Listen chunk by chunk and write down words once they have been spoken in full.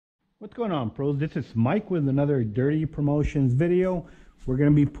What's going on, pros? This is Mike with another Dirty Promotions video. We're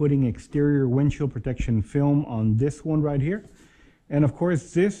going to be putting exterior windshield protection film on this one right here. And of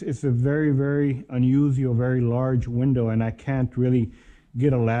course, this is a very unusual, very large window, and I can't really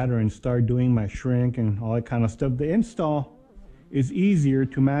get a ladder and start doing my shrink and all that kind of stuff. The install is easier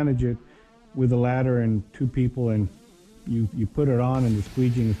to manage it with a ladder and two people, and you put it on and the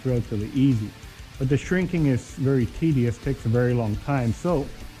squeegeeing is relatively easy. But the shrinking is very tedious, takes a very long time. So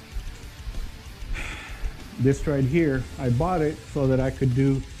this right here, I bought it so that I could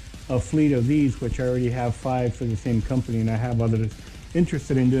do a fleet of these, which I already have 5 for the same company, and I have others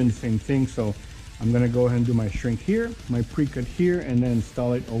interested in doing the same thing. So I'm going to go ahead and do my shrink here, my pre-cut here, and then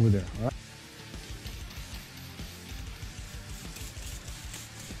install it over there. All right.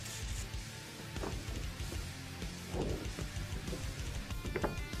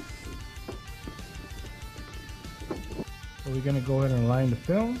 So we're going to go ahead and line the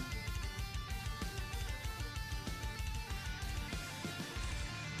film.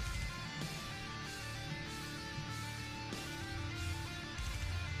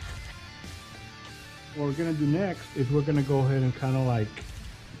 What we're going to do next is we're going to go ahead and kind of like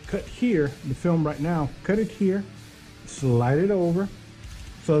cut here, the film right now, cut it here, slide it over,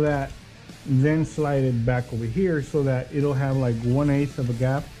 so that, then slide it back over here so that it'll have like 1/8 of a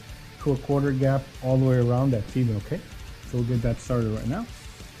gap to a 1/4 gap all the way around. That's even, okay? So we'll get that started right now.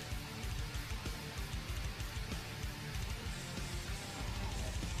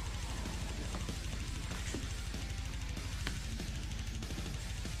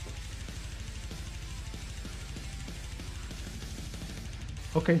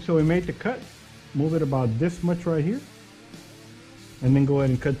 Okay, so we made the cut. Move it about this much right here, and then go ahead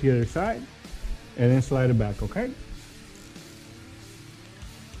and cut the other side, and then slide it back, okay?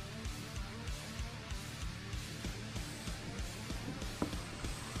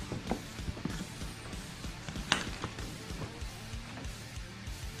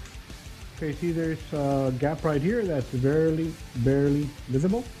 Okay, see there's a gap right here that's barely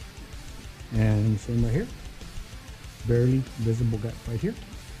visible, and same right here. Barely visible gap right here.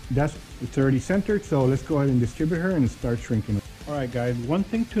 It's already centered, so let's go ahead and distribute her and start shrinking. All right, guys, one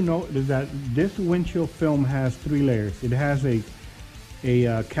thing to note is that this windshield film has 3 layers. It has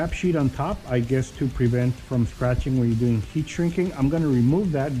a cap sheet on top, I guess, to prevent from scratching when you're doing heat shrinking. I'm going to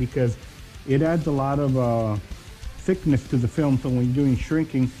remove that because it adds a lot of thickness to the film, so when you're doing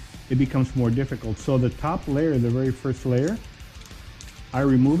shrinking, it becomes more difficult. So the top layer, the very first layer, I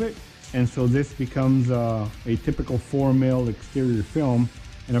remove it. And so this becomes a typical 4mm exterior film.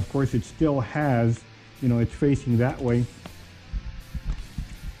 And of course it still has, you know, it's facing that way.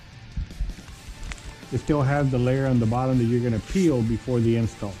 It still has the layer on the bottom that you're going to peel before the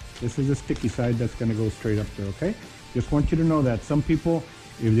install. This is the sticky side that's going to go straight up there, okay? Just want you to know that some people,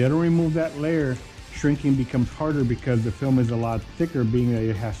 if they don't remove that layer, shrinking becomes harder because the film is a lot thicker, being that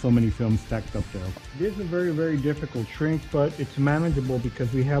it has so many films stacked up there. This is a very difficult shrink, but it's manageable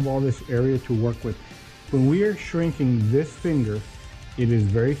because we have all this area to work with. When we are shrinking this finger, it is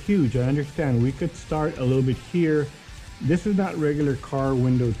very huge. I understand we could start a little bit here. This is not regular car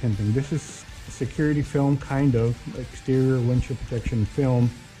window tinting. This is security film, kind of exterior windshield protection film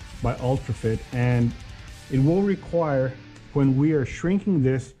by Ultrafit, and it will require, when we are shrinking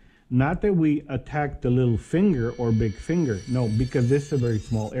this, not that we attack the little finger or big finger, no, because this is a very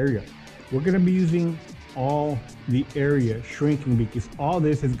small area. We're going to be using all the area shrinking because all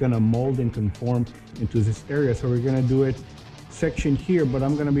this is going to mold and conform into this area. So we're going to do it section here, but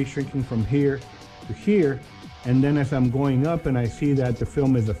I'm going to be shrinking from here to here. And then as I'm going up and I see that the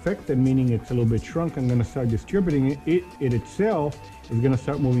film is affected, meaning it's a little bit shrunk, I'm going to start distributing it. It itself is going to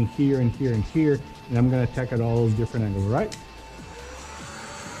start moving here and here and here, and I'm going to attack at all those different angles, right?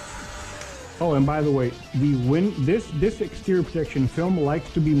 Oh, and by the way, this exterior protection film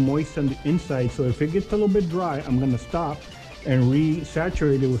likes to be moist on the inside, so if it gets a little bit dry, I'm going to stop and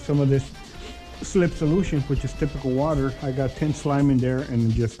re-saturate it with some of this slip solution, which is typical water. I got tint slime in there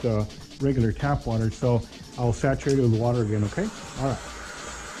and just regular tap water, so I'll saturate it with water again, okay? All right.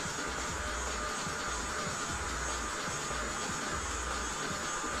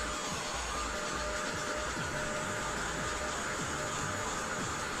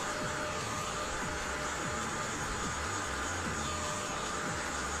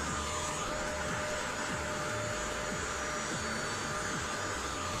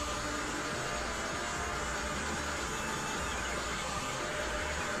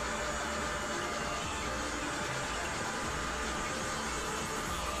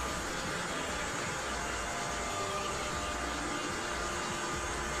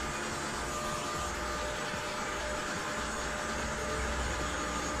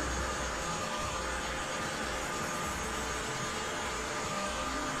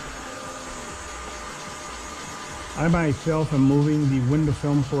 I myself am moving the window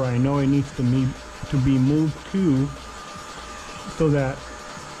film where I know it needs to be moved to, so that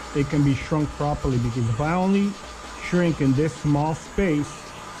it can be shrunk properly, because if I only shrink in this small space,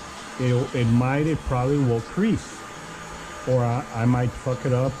 it probably will crease, or I might fuck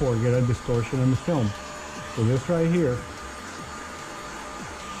it up or get a distortion in the film. So this right here,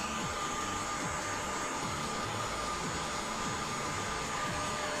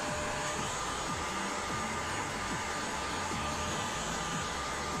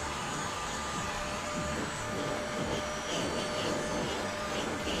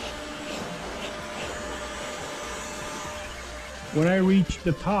 when I reach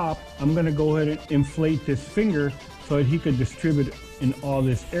the top, I'm gonna go ahead and inflate this finger so that he could distribute in all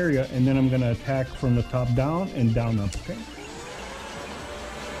this area, and then I'm gonna attack from the top down and down up, okay?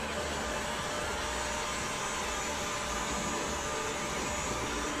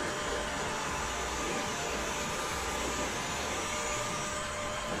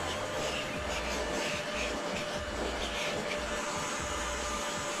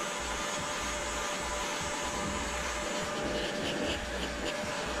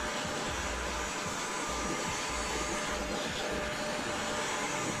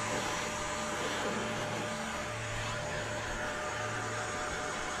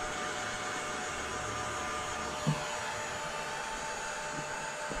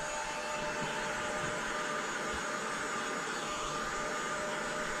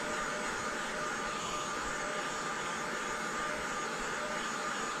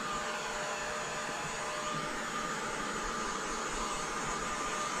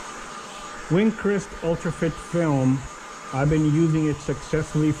 Wincrest Ultrafit film, I've been using it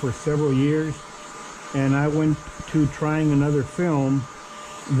successfully for several years, and I went to trying another film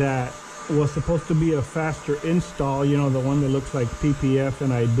that was supposed to be a faster install, you know, the one that looks like PPF,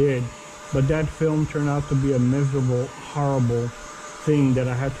 and I did, but that film turned out to be a miserable, horrible thing that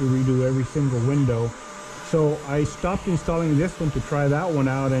I had to redo every single window. So I stopped installing this one to try that one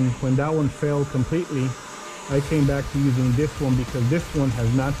out, and when that one failed completely, I came back to using this one, because this one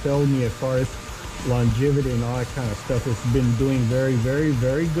has not failed me as far as longevity and all that kind of stuff. It's been doing very, very,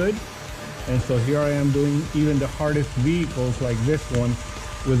 very good. And so here I am doing even the hardest vehicles like this one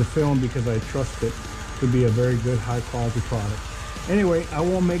with the film, because I trust it to be a very good, high quality product. Anyway, I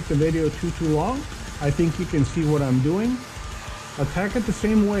won't make the video too long. I think you can see what I'm doing. Attack it the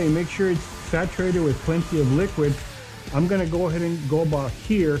same way. Make sure it's saturated with plenty of liquid. I'm gonna go ahead and go about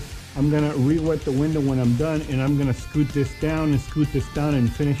here. I'm gonna re-wet the window when I'm done, and I'm gonna scoot this down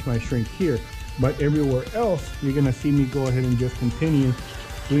and finish my shrink here. But everywhere else, you're gonna see me go ahead and just continue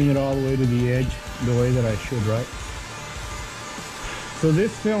doing it all the way to the edge the way that I should, right? So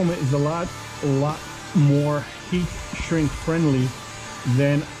this film is a lot more heat shrink friendly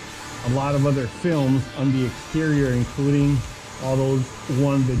than a lot of other films on the exterior, including all those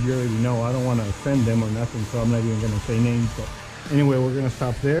ones that you already know. I don't want to offend them or nothing, so I'm not even gonna say names, but anyway, we're gonna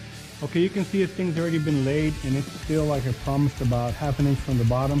stop there. Okay, you can see this thing's already been laid, and it's still, like I promised, about ½ inch from the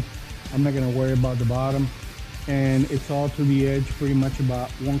bottom. I'm not gonna worry about the bottom, and it's all to the edge, pretty much about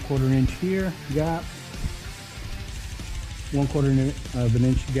 1/4 inch here gap, 1/4 of an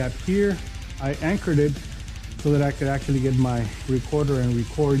inch gap here. I anchored it so that I could actually get my recorder and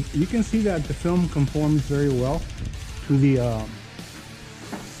record. You can see that the film conforms very well to the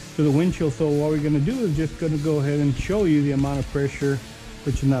windshield. So what we're gonna do is just gonna go ahead and show you the amount of pressure,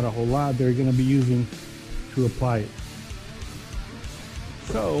 which is not a whole lot, they're gonna be using to apply it.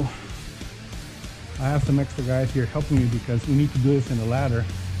 So I have some extra guys here helping me, because we need to do this in a ladder.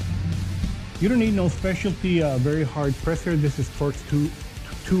 You don't need no specialty very hard presser. This is Torx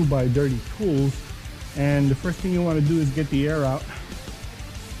 2 by Dirty Tools, and the first thing you want to do is get the air out.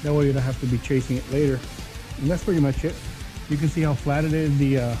 That way you don't have to be chasing it later. And that's pretty much it. You can see how flat it is.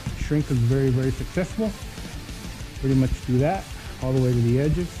 The shrink is very, very successful. Pretty much do that all the way to the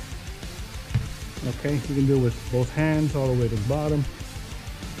edges. Okay, you can do it with both hands all the way to the bottom,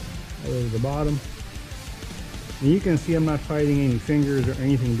 all the way to the bottom. And you can see I'm not fighting any fingers or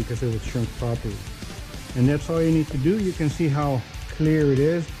anything, because it was shrunk properly. And that's all you need to do. You can see how clear it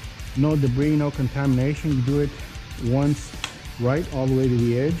is. No debris, no contamination. You do it once right all the way to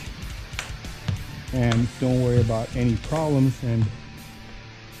the edge, and don't worry about any problems. And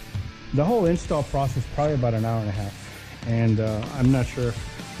the whole install process probably about an hour and a half. And I'm not sure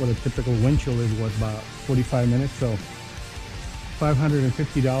what a typical windshield is, what, about 45 minutes. So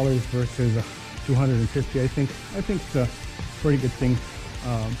 $550 versus $250. I think it's a pretty good thing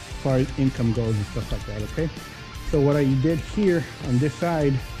as far as income goes and stuff like that. Okay, so what I did here on this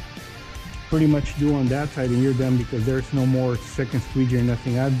side, pretty much do on that side, and you're done, because there's no more second squeegee or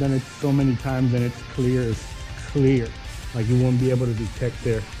nothing. I've done it so many times, and it's clear as clear. Like you won't be able to detect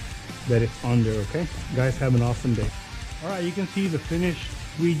there that it's under, okay? Guys, have an awesome day. All right, you can see the finished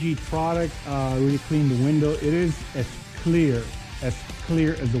 3G product, really clean the window. It is as clear as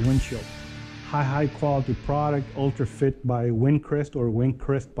the windshield. High quality product, Ultrafit by Wincrest or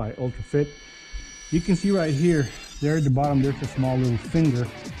Wincrest by Ultrafit. You can see right here, there at the bottom, there's a small little finger.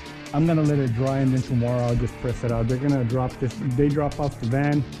 I'm gonna let it dry and then tomorrow I'll just press it out. They're gonna drop this, they drop off the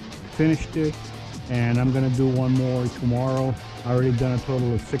van, finished it, and I'm gonna do one more tomorrow. I already done a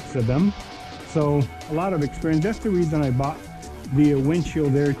total of 6 of them. So a lot of experience. That's the reason I bought the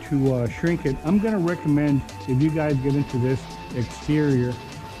windshield there to shrink it. I'm gonna recommend, if you guys get into this exterior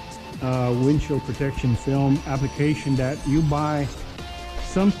windshield protection film application, that you buy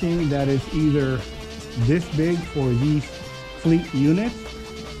something that is either this big for these fleet units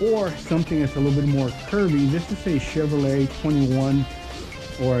or something that's a little bit more curvy. This is a Chevrolet 21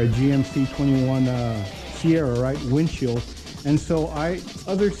 or a GMC 21 Sierra, right, windshield. And so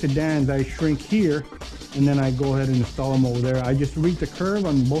other sedans I shrink here and then I go ahead and install them over there. I just read the curve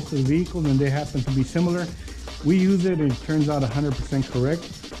on both of the vehicles and they happen to be similar. We use it and it turns out 100%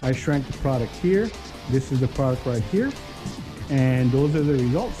 correct. I shrank the product here. This is the product right here. And those are the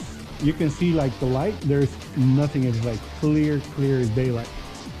results. You can see like the light, there's nothing, it's like clear as daylight.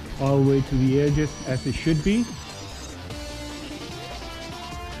 All the way to the edges as it should be.